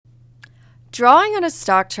Drawing on a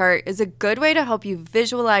stock chart is a good way to help you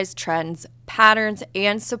visualize trends, patterns,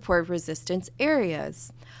 and support resistance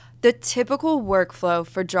areas. The typical workflow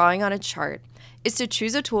for drawing on a chart is to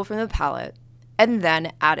choose a tool from the palette and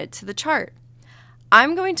then add it to the chart.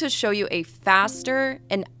 I'm going to show you a faster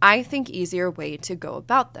and I think easier way to go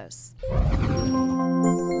about this.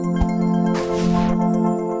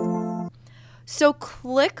 So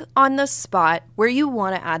click on the spot where you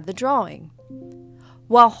want to add the drawing.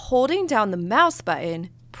 While holding down the mouse button,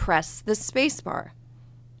 press the spacebar.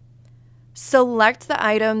 Select the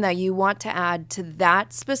item that you want to add to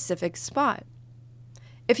that specific spot.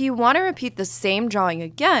 If you want to repeat the same drawing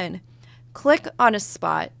again, click on a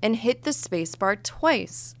spot and hit the spacebar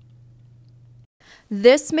twice.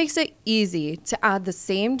 This makes it easy to add the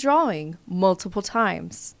same drawing multiple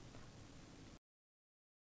times.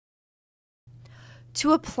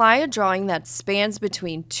 To apply a drawing that spans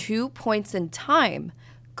between 2 points in time,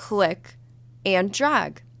 click and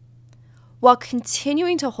drag. While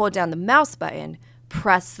continuing to hold down the mouse button,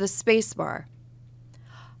 press the spacebar.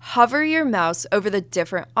 Hover your mouse over the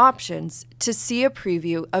different options to see a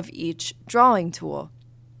preview of each drawing tool.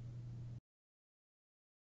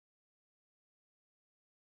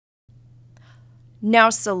 Now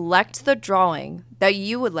select the drawing that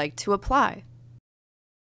you would like to apply.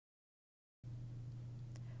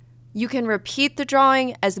 You can repeat the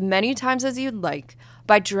drawing as many times as you'd like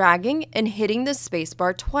by dragging and hitting the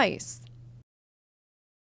spacebar twice.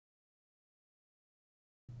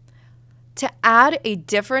 To add a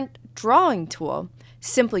different drawing tool,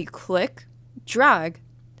 simply click, drag,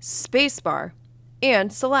 spacebar,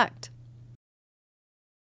 and select.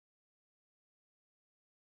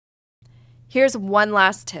 Here's one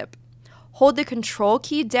last tip. Hold the Ctrl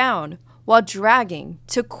key down while dragging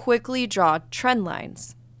to quickly draw trend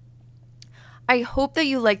lines. I hope that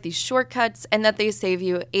you like these shortcuts and that they save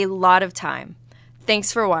you a lot of time.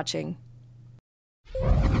 Thanks for watching.